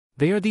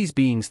They are these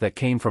beings that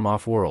came from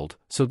off-world,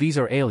 so these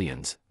are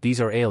aliens.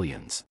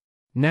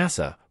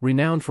 NASA,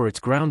 renowned for its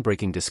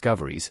groundbreaking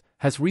discoveries,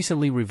 has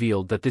recently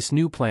revealed that this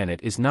new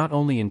planet is not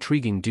only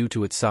intriguing due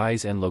to its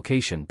size and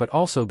location but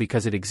also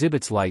because it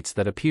exhibits lights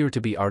that appear to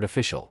be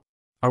artificial.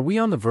 Are we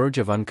on the verge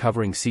of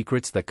uncovering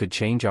secrets that could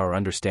change our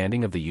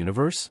understanding of the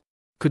universe?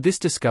 Could this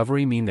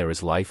discovery mean there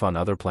is life on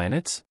other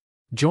planets?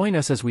 Join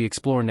us as we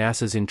explore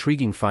NASA's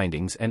intriguing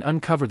findings and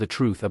uncover the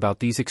truth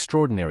about these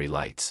extraordinary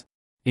lights.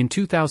 In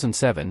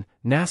 2007,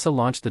 NASA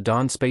launched the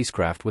Dawn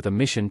spacecraft with a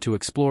mission to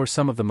explore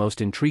some of the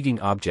most intriguing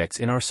objects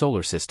in our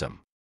solar system.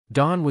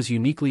 Dawn was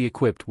uniquely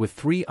equipped with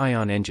 3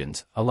 ion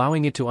engines,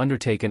 allowing it to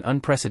undertake an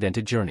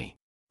unprecedented journey.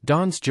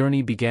 Dawn's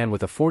journey began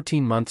with a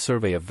 14-month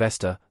survey of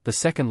Vesta, the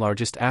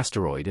second-largest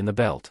asteroid in the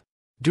belt.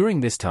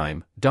 During this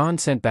time, Dawn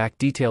sent back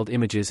detailed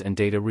images and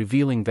data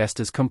revealing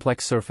Vesta's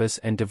complex surface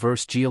and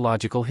diverse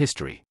geological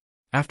history.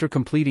 After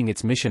completing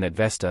its mission at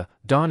Vesta,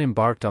 Dawn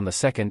embarked on the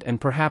second and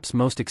perhaps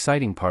most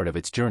exciting part of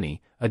its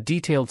journey, a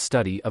detailed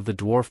study of the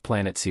dwarf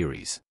planet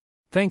Ceres.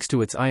 Thanks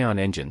to its ion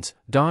engines,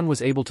 Dawn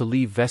was able to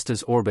leave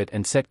Vesta's orbit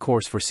and set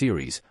course for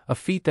Ceres, a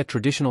feat that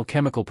traditional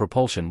chemical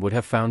propulsion would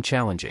have found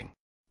challenging.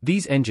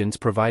 These engines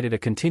provided a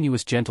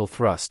continuous gentle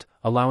thrust,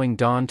 allowing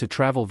Dawn to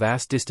travel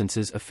vast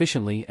distances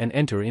efficiently and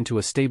enter into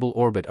a stable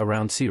orbit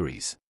around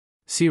Ceres.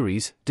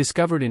 Ceres,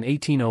 discovered in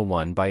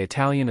 1801 by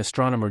Italian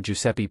astronomer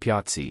Giuseppe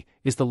Piazzi,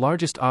 is the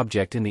largest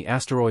object in the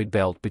asteroid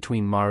belt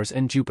between Mars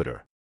and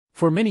Jupiter.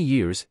 For many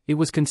years, it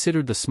was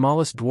considered the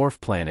smallest dwarf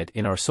planet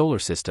in our solar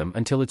system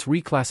until its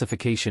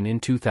reclassification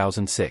in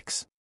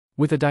 2006.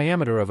 With a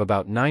diameter of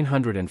about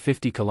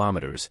 950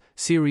 kilometers,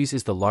 Ceres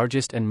is the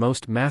largest and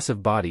most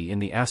massive body in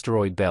the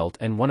asteroid belt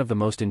and one of the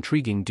most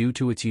intriguing due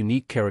to its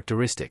unique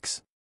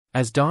characteristics.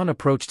 As Dawn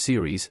approached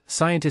Ceres,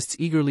 scientists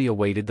eagerly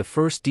awaited the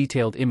first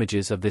detailed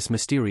images of this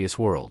mysterious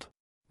world.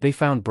 They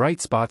found bright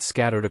spots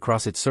scattered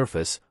across its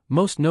surface,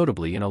 most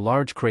notably in a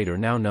large crater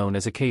now known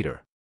as a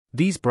crater.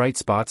 These bright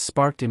spots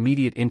sparked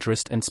immediate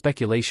interest and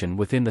speculation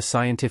within the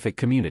scientific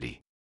community.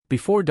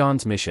 Before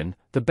Dawn's mission,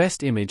 the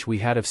best image we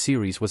had of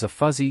Ceres was a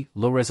fuzzy,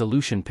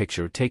 low-resolution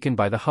picture taken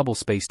by the Hubble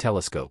Space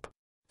Telescope.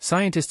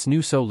 Scientists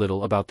knew so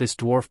little about this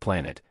dwarf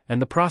planet,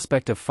 and the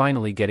prospect of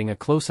finally getting a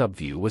close-up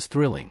view was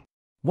thrilling.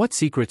 What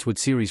secrets would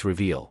Ceres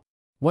reveal?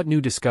 What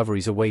new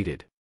discoveries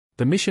awaited?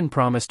 The mission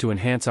promised to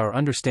enhance our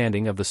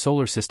understanding of the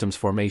solar system's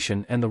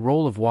formation and the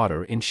role of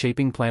water in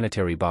shaping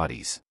planetary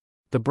bodies.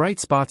 The bright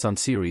spots on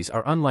Ceres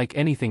are unlike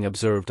anything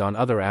observed on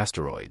other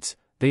asteroids.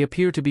 They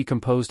appear to be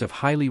composed of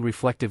highly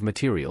reflective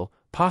material,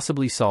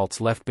 possibly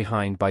salts left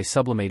behind by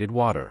sublimated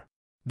water.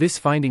 This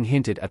finding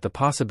hinted at the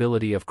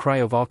possibility of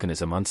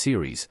cryovolcanism on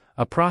Ceres,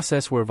 a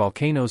process where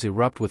volcanoes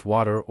erupt with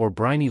water or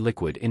briny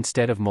liquid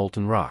instead of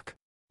molten rock.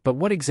 But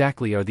what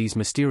exactly are these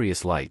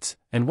mysterious lights,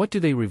 and what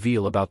do they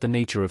reveal about the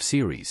nature of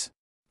Ceres?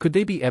 Could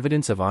they be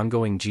evidence of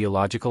ongoing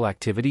geological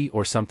activity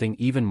or something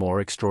even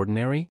more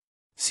extraordinary?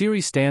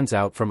 Ceres stands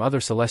out from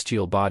other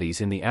celestial bodies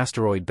in the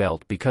asteroid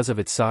belt because of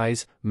its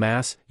size,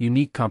 mass,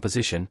 unique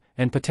composition,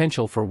 and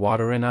potential for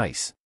water and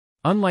ice.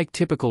 Unlike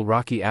typical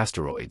rocky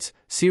asteroids,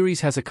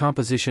 Ceres has a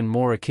composition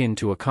more akin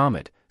to a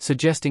comet,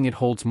 suggesting it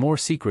holds more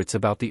secrets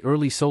about the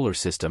early solar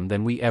system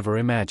than we ever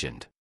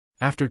imagined.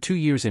 After 2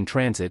 years in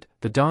transit,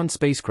 the Dawn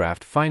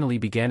spacecraft finally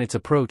began its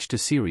approach to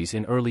Ceres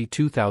in early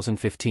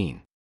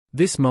 2015.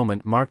 This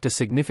moment marked a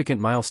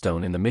significant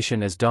milestone in the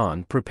mission as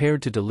Dawn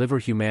prepared to deliver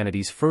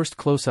humanity's first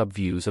close-up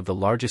views of the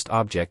largest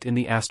object in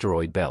the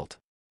asteroid belt.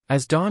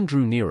 As Dawn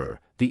drew nearer,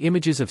 the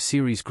images of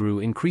Ceres grew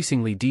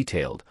increasingly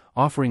detailed,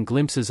 offering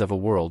glimpses of a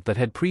world that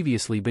had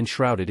previously been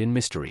shrouded in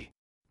mystery.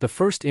 The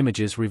first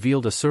images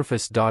revealed a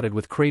surface dotted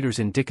with craters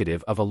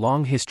indicative of a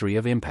long history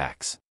of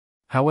impacts.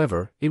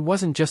 However, it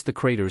wasn't just the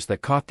craters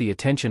that caught the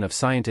attention of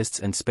scientists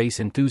and space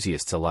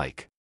enthusiasts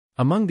alike.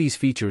 Among these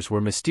features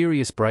were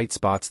mysterious bright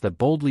spots that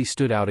boldly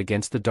stood out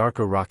against the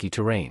darker rocky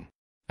terrain.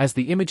 As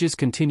the images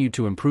continued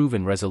to improve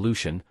in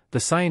resolution, the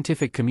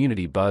scientific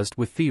community buzzed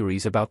with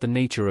theories about the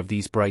nature of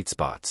these bright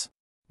spots.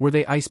 Were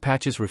they ice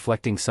patches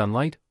reflecting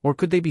sunlight, or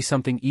could they be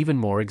something even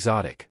more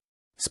exotic?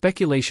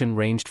 Speculation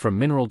ranged from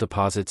mineral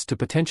deposits to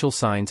potential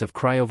signs of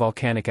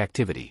cryovolcanic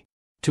activity.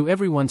 To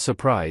everyone's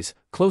surprise,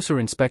 closer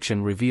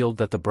inspection revealed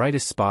that the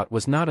brightest spot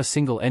was not a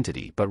single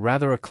entity but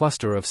rather a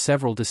cluster of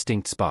several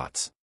distinct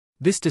spots.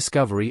 This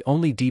discovery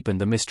only deepened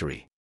the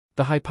mystery.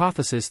 The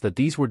hypothesis that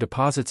these were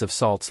deposits of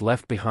salts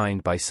left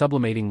behind by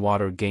sublimating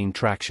water gained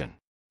traction.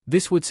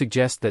 This would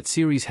suggest that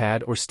Ceres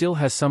had or still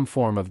has some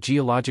form of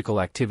geological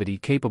activity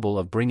capable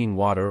of bringing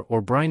water or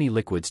briny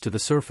liquids to the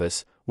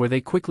surface, where they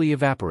quickly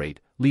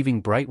evaporate,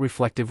 leaving bright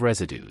reflective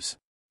residues.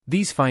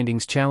 These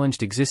findings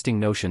challenged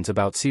existing notions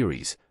about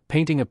Ceres,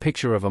 painting a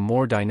picture of a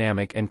more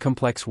dynamic and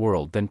complex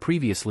world than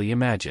previously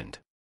imagined.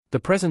 The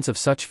presence of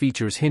such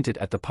features hinted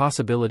at the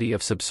possibility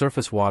of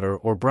subsurface water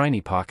or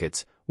briny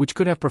pockets, which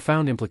could have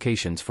profound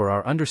implications for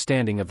our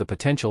understanding of the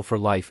potential for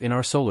life in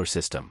our solar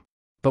system.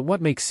 But what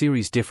makes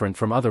Ceres different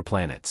from other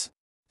planets?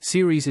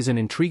 Ceres is an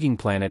intriguing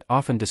planet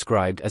often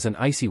described as an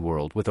icy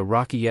world with a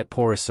rocky yet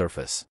porous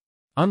surface.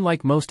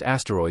 Unlike most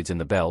asteroids in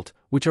the belt,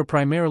 which are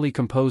primarily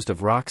composed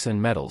of rocks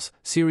and metals,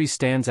 Ceres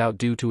stands out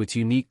due to its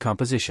unique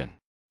composition.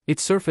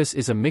 Its surface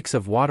is a mix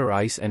of water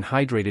ice and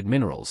hydrated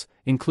minerals,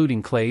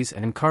 including clays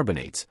and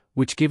carbonates,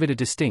 which give it a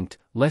distinct,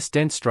 less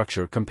dense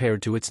structure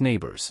compared to its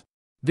neighbors.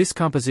 This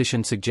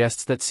composition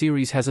suggests that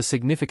Ceres has a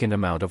significant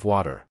amount of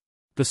water.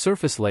 The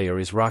surface layer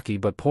is rocky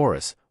but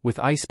porous, with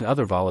ice and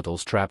other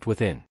volatiles trapped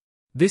within.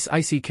 This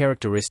icy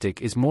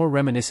characteristic is more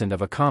reminiscent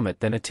of a comet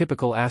than a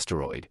typical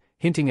asteroid,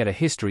 hinting at a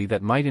history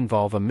that might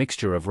involve a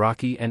mixture of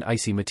rocky and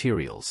icy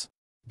materials.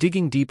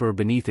 Digging deeper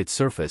beneath its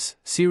surface,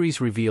 Ceres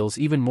reveals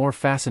even more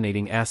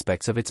fascinating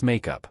aspects of its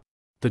makeup.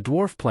 The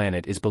dwarf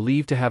planet is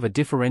believed to have a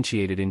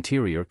differentiated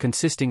interior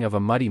consisting of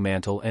a muddy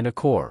mantle and a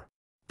core.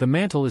 The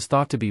mantle is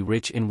thought to be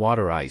rich in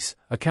water ice,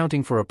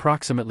 accounting for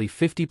approximately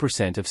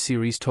 50% of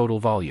Ceres' total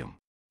volume.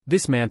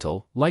 This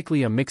mantle,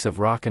 likely a mix of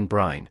rock and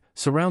brine,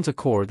 surrounds a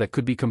core that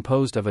could be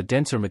composed of a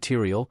denser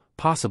material,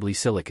 possibly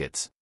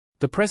silicates.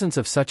 The presence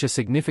of such a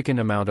significant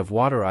amount of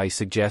water ice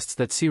suggests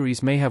that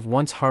Ceres may have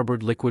once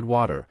harbored liquid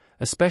water,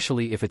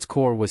 especially if its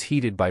core was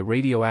heated by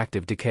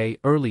radioactive decay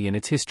early in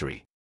its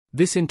history.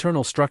 This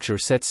internal structure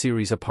sets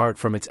Ceres apart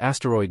from its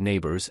asteroid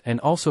neighbors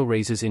and also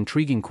raises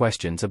intriguing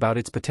questions about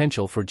its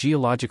potential for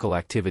geological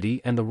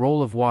activity and the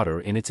role of water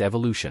in its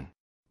evolution.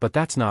 But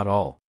that's not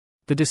all.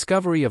 The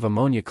discovery of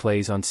ammonia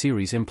clays on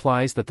Ceres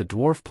implies that the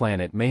dwarf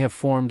planet may have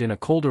formed in a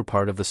colder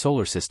part of the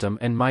solar system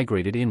and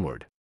migrated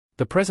inward.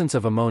 The presence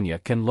of ammonia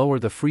can lower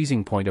the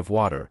freezing point of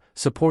water,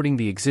 supporting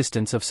the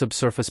existence of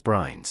subsurface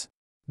brines.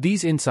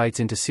 These insights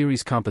into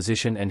Ceres'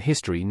 composition and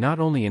history not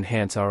only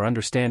enhance our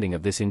understanding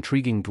of this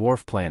intriguing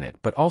dwarf planet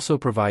but also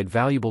provide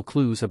valuable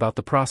clues about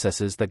the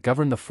processes that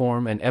govern the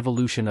form and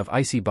evolution of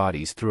icy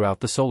bodies throughout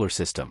the solar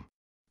system.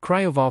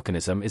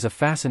 Cryovolcanism is a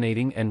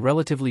fascinating and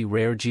relatively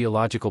rare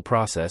geological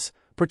process,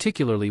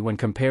 particularly when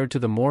compared to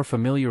the more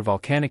familiar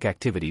volcanic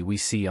activity we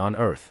see on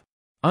Earth.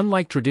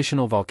 Unlike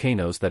traditional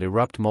volcanoes that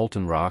erupt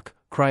molten rock,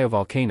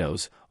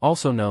 cryovolcanoes,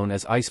 also known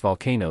as ice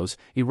volcanoes,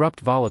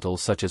 erupt volatiles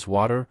such as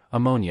water,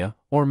 ammonia,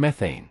 or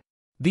methane.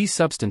 These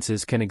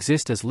substances can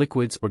exist as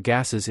liquids or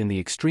gases in the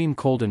extreme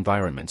cold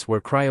environments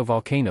where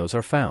cryovolcanoes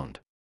are found.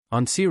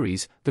 On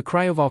Ceres, the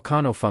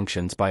cryovolcano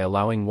functions by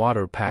allowing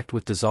water packed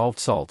with dissolved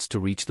salts to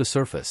reach the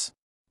surface.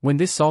 When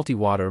this salty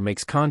water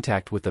makes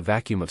contact with the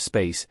vacuum of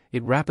space,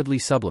 it rapidly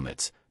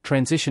sublimates,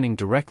 transitioning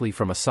directly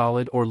from a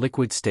solid or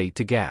liquid state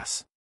to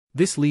gas.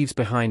 This leaves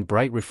behind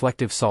bright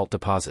reflective salt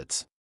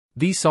deposits.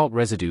 These salt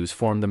residues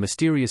form the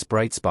mysterious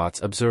bright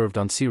spots observed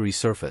on Ceres'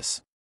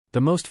 surface.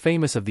 The most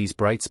famous of these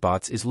bright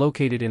spots is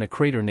located in a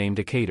crater named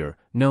Decatur,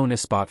 known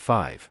as Spot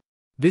 5.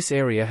 This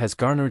area has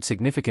garnered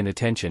significant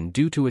attention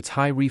due to its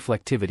high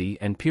reflectivity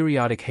and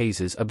periodic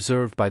hazes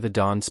observed by the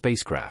Dawn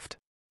spacecraft.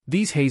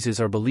 These hazes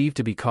are believed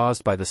to be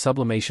caused by the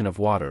sublimation of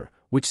water,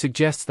 which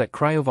suggests that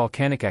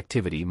cryovolcanic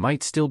activity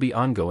might still be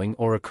ongoing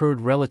or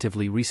occurred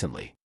relatively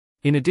recently.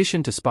 In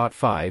addition to Spot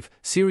 5,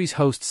 Ceres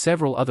hosts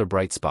several other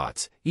bright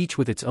spots, each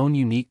with its own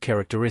unique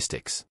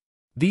characteristics.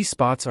 These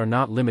spots are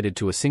not limited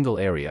to a single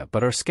area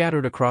but are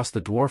scattered across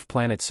the dwarf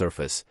planet's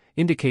surface,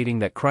 indicating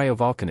that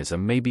cryovolcanism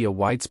may be a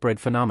widespread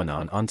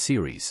phenomenon on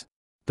Ceres.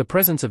 The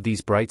presence of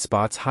these bright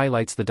spots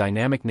highlights the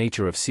dynamic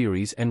nature of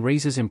Ceres and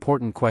raises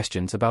important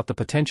questions about the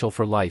potential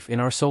for life in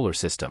our solar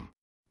system.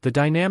 The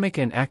dynamic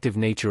and active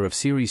nature of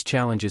Ceres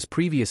challenges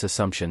previous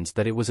assumptions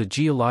that it was a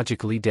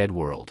geologically dead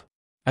world.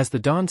 As the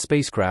Dawn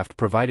spacecraft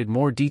provided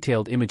more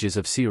detailed images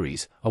of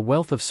Ceres, a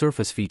wealth of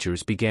surface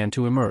features began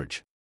to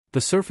emerge.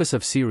 The surface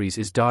of Ceres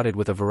is dotted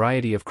with a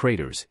variety of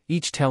craters,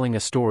 each telling a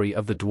story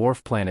of the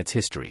dwarf planet's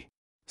history.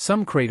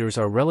 Some craters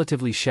are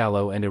relatively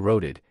shallow and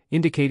eroded,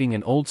 indicating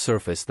an old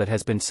surface that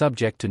has been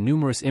subject to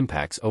numerous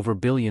impacts over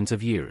billions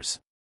of years.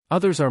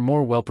 Others are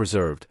more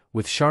well-preserved,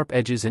 with sharp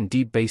edges and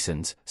deep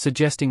basins,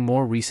 suggesting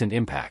more recent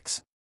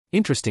impacts.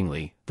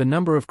 Interestingly, the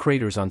number of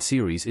craters on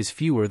Ceres is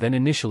fewer than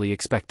initially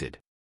expected.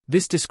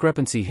 This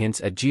discrepancy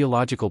hints at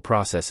geological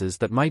processes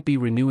that might be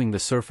renewing the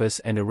surface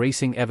and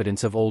erasing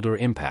evidence of older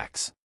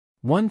impacts.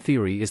 One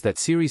theory is that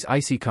Ceres'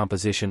 icy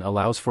composition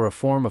allows for a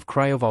form of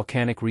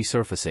cryovolcanic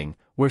resurfacing,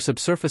 where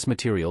subsurface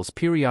materials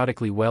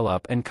periodically well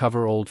up and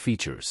cover old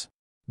features.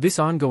 This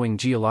ongoing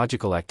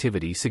geological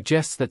activity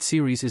suggests that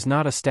Ceres is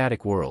not a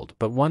static world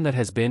but one that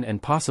has been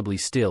and possibly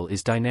still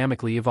is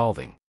dynamically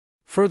evolving.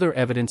 Further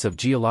evidence of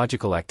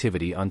geological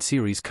activity on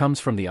Ceres comes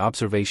from the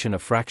observation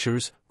of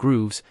fractures,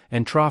 grooves,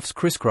 and troughs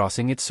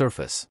crisscrossing its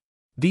surface.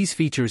 These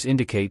features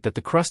indicate that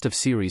the crust of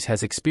Ceres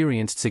has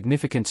experienced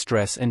significant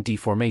stress and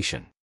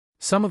deformation.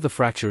 Some of the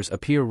fractures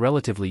appear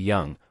relatively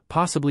young,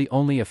 possibly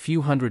only a few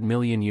 100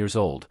 million years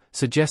old,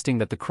 suggesting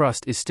that the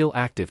crust is still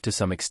active to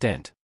some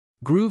extent.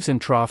 Grooves and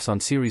troughs on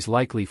Ceres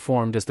likely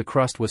formed as the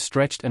crust was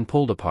stretched and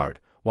pulled apart,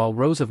 while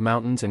rows of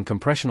mountains and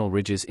compressional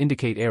ridges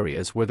indicate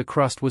areas where the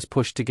crust was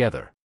pushed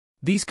together.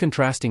 These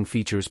contrasting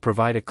features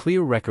provide a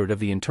clear record of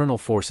the internal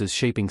forces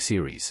shaping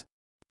Ceres.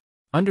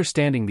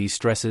 Understanding these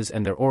stresses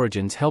and their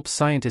origins helps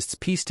scientists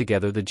piece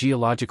together the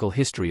geological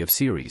history of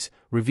Ceres,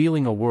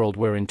 revealing a world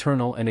where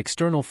internal and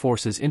external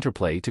forces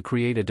interplay to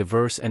create a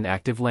diverse and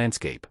active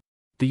landscape.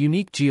 The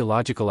unique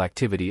geological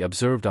activity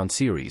observed on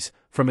Ceres,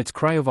 from its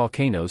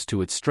cryovolcanoes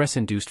to its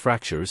stress-induced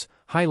fractures,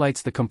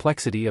 highlights the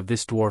complexity of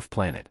this dwarf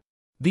planet.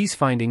 These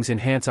findings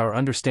enhance our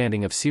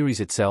understanding of Ceres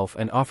itself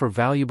and offer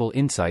valuable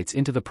insights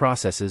into the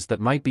processes that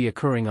might be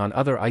occurring on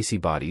other icy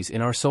bodies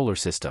in our solar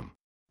system.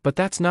 But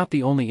that's not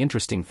the only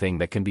interesting thing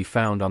that can be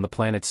found on the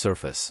planet's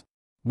surface.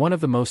 One of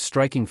the most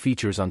striking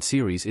features on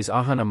Ceres is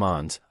Ahana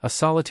Mons, a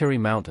solitary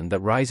mountain that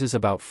rises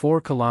about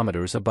 4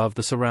 kilometers above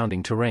the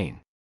surrounding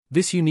terrain.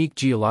 This unique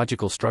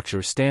geological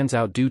structure stands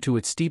out due to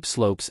its steep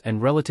slopes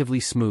and relatively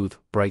smooth,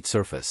 bright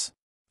surface.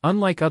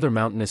 Unlike other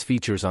mountainous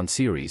features on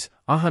Ceres,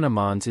 Ahana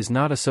Mons is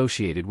not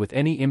associated with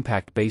any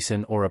impact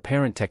basin or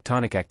apparent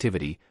tectonic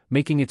activity,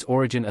 making its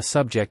origin a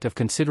subject of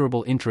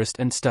considerable interest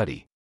and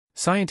study.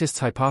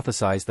 Scientists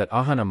hypothesize that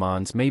Ahana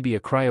Mons may be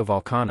a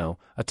cryovolcano,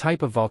 a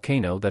type of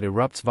volcano that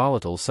erupts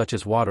volatiles such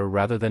as water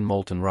rather than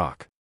molten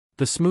rock.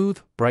 The smooth,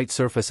 bright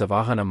surface of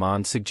Ahana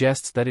Mons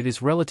suggests that it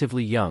is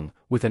relatively young,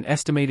 with an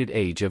estimated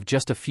age of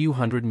just a few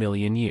 100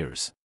 million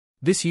years.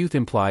 This youth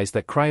implies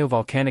that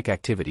cryovolcanic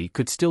activity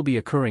could still be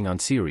occurring on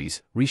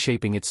Ceres,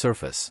 reshaping its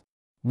surface.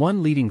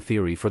 One leading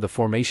theory for the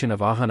formation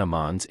of Ahana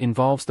Mons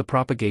involves the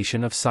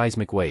propagation of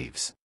seismic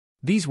waves.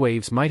 These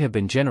waves might have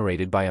been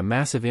generated by a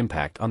massive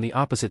impact on the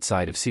opposite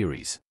side of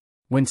Ceres.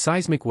 When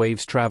seismic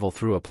waves travel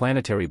through a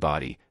planetary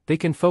body, they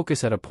can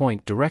focus at a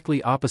point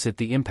directly opposite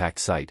the impact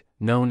site,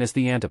 known as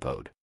the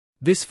antipode.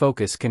 This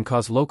focus can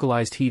cause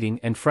localized heating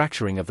and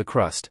fracturing of the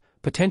crust,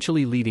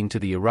 potentially leading to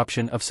the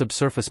eruption of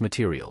subsurface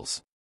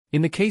materials.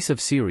 In the case of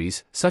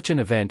Ceres, such an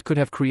event could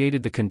have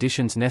created the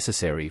conditions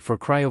necessary for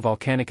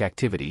cryovolcanic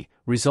activity,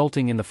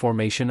 resulting in the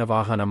formation of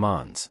Ahana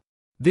Mons.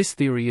 This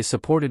theory is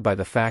supported by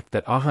the fact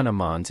that Ahana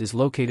Mons is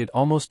located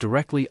almost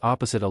directly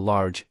opposite a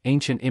large,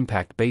 ancient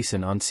impact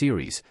basin on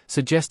Ceres,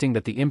 suggesting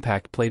that the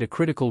impact played a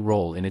critical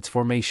role in its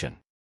formation.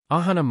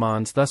 Ahana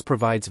Mons thus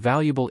provides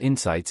valuable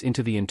insights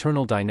into the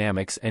internal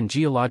dynamics and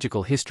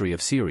geological history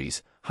of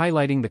Ceres,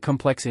 highlighting the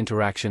complex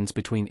interactions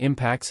between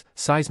impacts,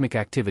 seismic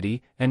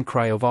activity, and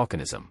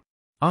cryovolcanism.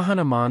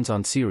 Ahana Mons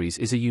on Ceres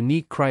is a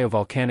unique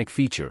cryovolcanic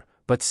feature,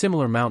 but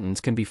similar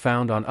mountains can be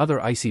found on other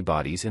icy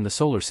bodies in the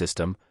solar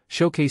system,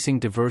 showcasing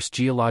diverse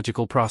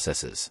geological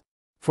processes.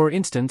 For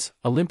instance,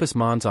 Olympus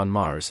Mons on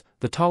Mars,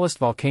 the tallest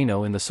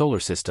volcano in the solar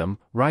system,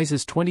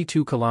 rises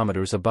 22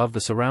 kilometers above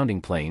the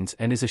surrounding plains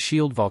and is a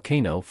shield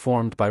volcano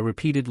formed by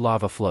repeated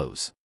lava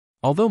flows.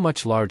 Although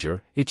much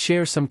larger, it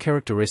shares some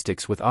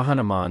characteristics with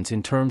Ahana Mons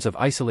in terms of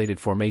isolated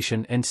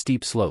formation and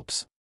steep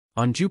slopes.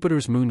 On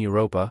Jupiter's moon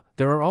Europa,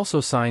 there are also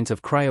signs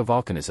of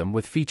cryovolcanism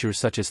with features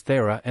such as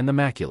Thera and the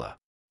macula.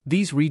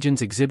 These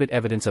regions exhibit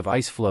evidence of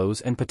ice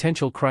flows and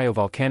potential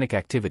cryovolcanic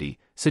activity,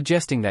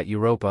 suggesting that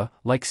Europa,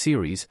 like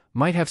Ceres,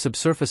 might have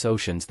subsurface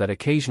oceans that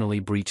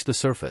occasionally breach the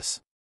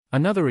surface.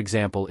 Another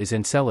example is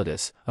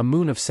Enceladus, a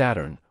moon of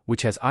Saturn,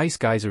 which has ice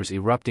geysers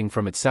erupting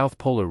from its south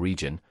polar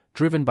region,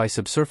 driven by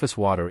subsurface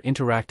water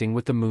interacting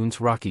with the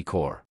moon's rocky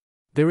core.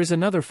 There is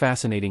another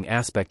fascinating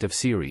aspect of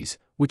Ceres,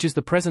 which is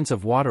the presence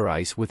of water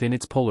ice within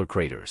its polar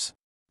craters.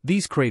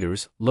 These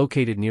craters,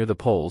 located near the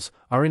poles,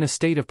 are in a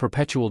state of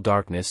perpetual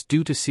darkness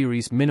due to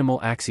Ceres'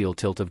 minimal axial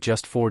tilt of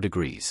just 4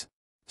 degrees.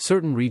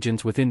 Certain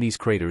regions within these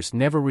craters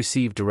never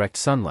receive direct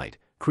sunlight,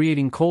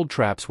 creating cold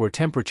traps where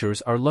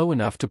temperatures are low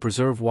enough to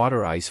preserve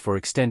water ice for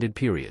extended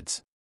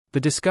periods. The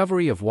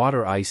discovery of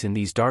water ice in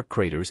these dark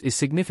craters is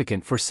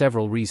significant for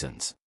several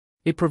reasons.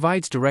 It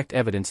provides direct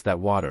evidence that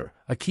water,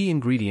 a key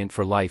ingredient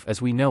for life as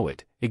we know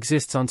it,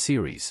 exists on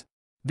Ceres.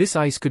 This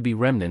ice could be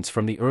remnants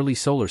from the early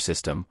solar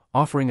system,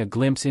 offering a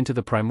glimpse into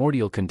the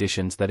primordial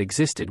conditions that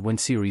existed when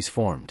Ceres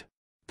formed.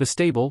 The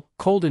stable,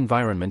 cold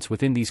environments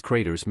within these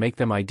craters make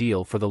them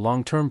ideal for the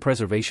long-term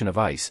preservation of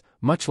ice,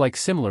 much like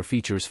similar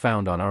features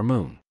found on our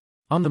moon.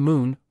 On the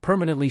moon,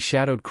 permanently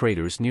shadowed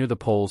craters near the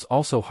poles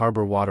also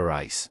harbor water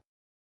ice.